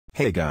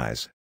Hey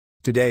guys!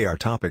 Today our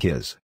topic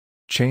is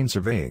chain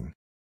surveying.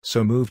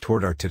 So move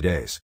toward our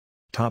today's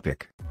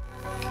topic.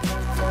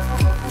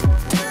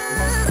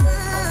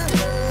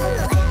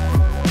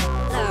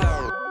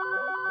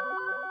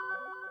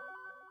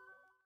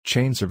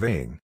 Chain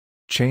surveying.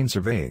 Chain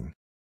surveying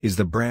is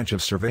the branch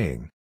of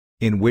surveying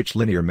in which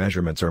linear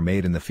measurements are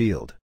made in the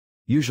field,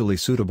 usually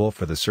suitable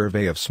for the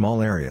survey of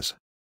small areas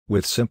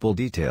with simple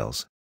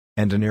details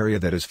and an area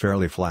that is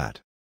fairly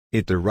flat.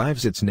 It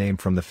derives its name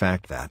from the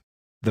fact that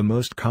the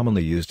most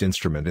commonly used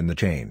instrument in the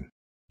chain.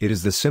 It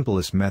is the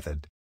simplest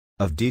method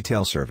of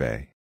detail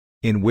survey,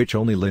 in which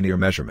only linear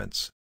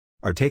measurements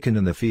are taken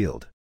in the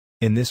field.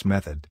 In this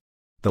method,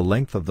 the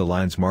length of the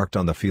lines marked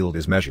on the field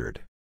is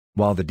measured,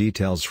 while the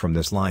details from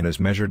this line is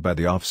measured by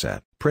the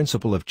offset.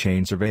 Principle of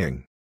chain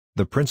surveying.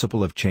 The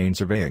principle of chain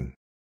surveying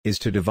is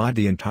to divide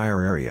the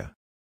entire area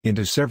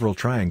into several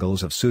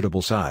triangles of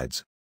suitable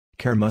sides.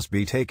 Care must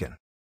be taken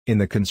in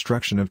the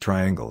construction of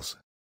triangles,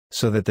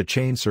 so that the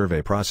chain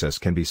survey process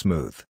can be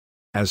smooth.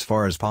 As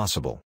far as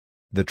possible,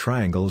 the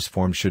triangles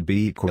formed should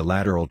be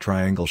equilateral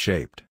triangle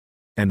shaped,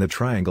 and the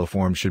triangle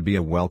formed should be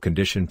a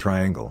well-conditioned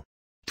triangle.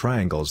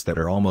 Triangles that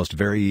are almost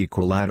very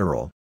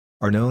equilateral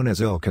are known as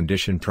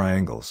ill-conditioned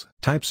triangles.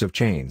 Types of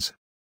chains.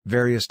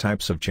 Various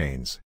types of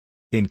chains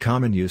in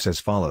common use as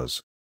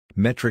follows: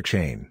 metric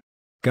chain,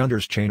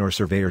 gunter's chain or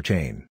surveyor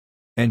chain,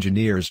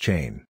 engineer's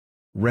chain,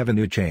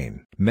 revenue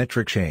chain.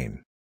 Metric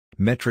chain.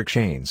 Metric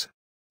chains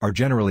are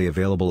generally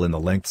available in the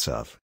lengths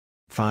of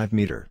 5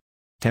 meter,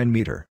 10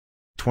 meter,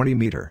 20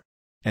 meter,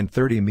 and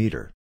 30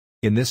 meter.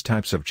 In this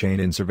types of chain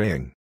in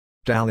surveying,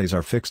 tallies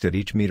are fixed at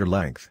each meter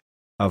length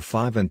of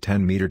 5 and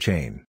 10 meter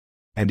chain,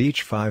 and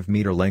each 5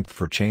 meter length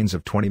for chains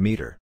of 20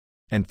 meter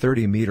and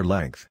 30 meter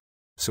length,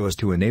 so as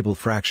to enable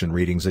fraction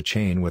readings a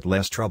chain with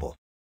less trouble.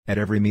 At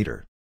every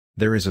meter,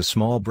 there is a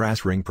small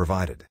brass ring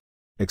provided,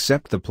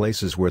 except the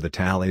places where the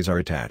tallies are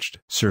attached.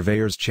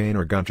 Surveyor's chain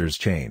or gunter's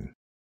chain.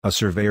 A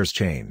surveyor's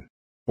chain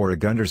or a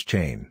gunter's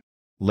chain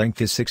length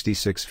is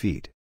 66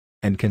 feet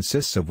and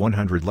consists of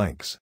 100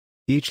 links,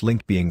 each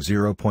link being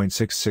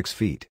 0.66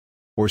 feet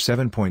or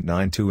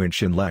 7.92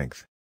 inch in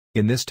length.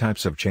 In this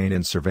types of chain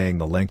in surveying,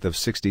 the length of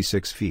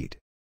 66 feet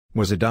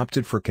was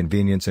adopted for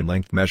convenience in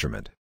length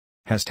measurement,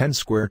 as 10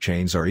 square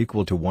chains are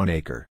equal to 1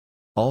 acre.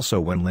 Also,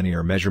 when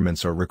linear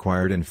measurements are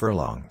required in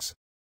furlongs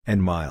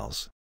and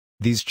miles,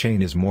 these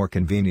chain is more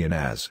convenient,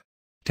 as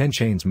 10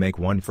 chains make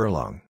 1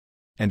 furlong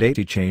and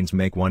 80 chains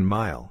make 1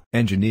 mile.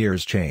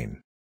 Engineer's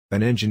chain.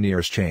 An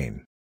engineer's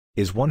chain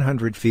is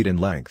 100 feet in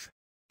length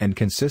and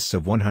consists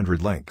of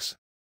 100 links,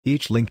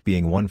 each link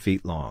being 1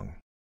 feet long.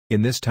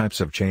 In this types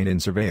of chain in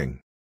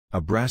surveying,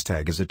 a brass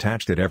tag is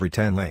attached at every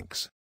 10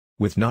 links,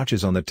 with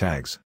notches on the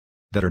tags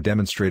that are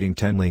demonstrating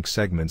 10 link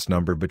segments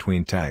numbered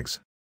between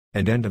tags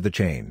and end of the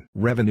chain.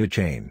 Revenue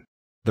chain.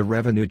 The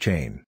revenue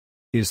chain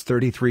is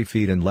 33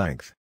 feet in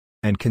length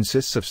and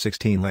consists of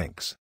 16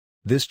 links.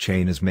 This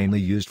chain is mainly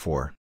used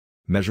for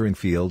measuring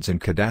fields and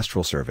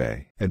cadastral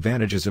survey.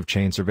 Advantages of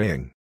chain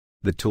surveying.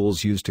 The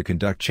tools used to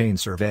conduct chain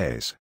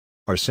surveys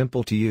are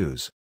simple to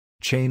use.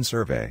 Chain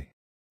survey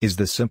is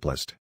the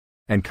simplest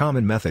and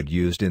common method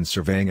used in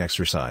surveying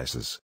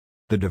exercises.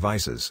 The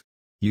devices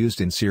used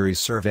in series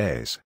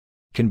surveys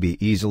can be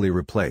easily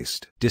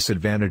replaced.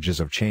 Disadvantages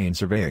of chain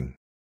surveying.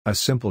 A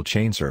simple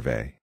chain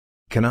survey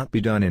cannot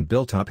be done in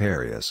built-up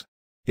areas.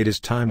 It is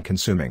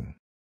time-consuming.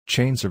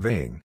 Chain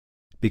surveying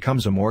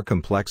becomes a more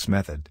complex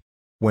method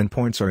when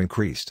points are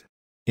increased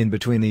in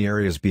between the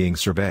areas being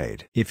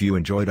surveyed. If you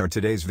enjoyed our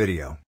today's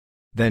video,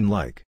 then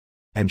like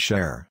and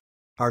share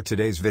our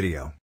today's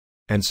video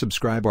and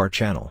subscribe our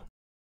channel.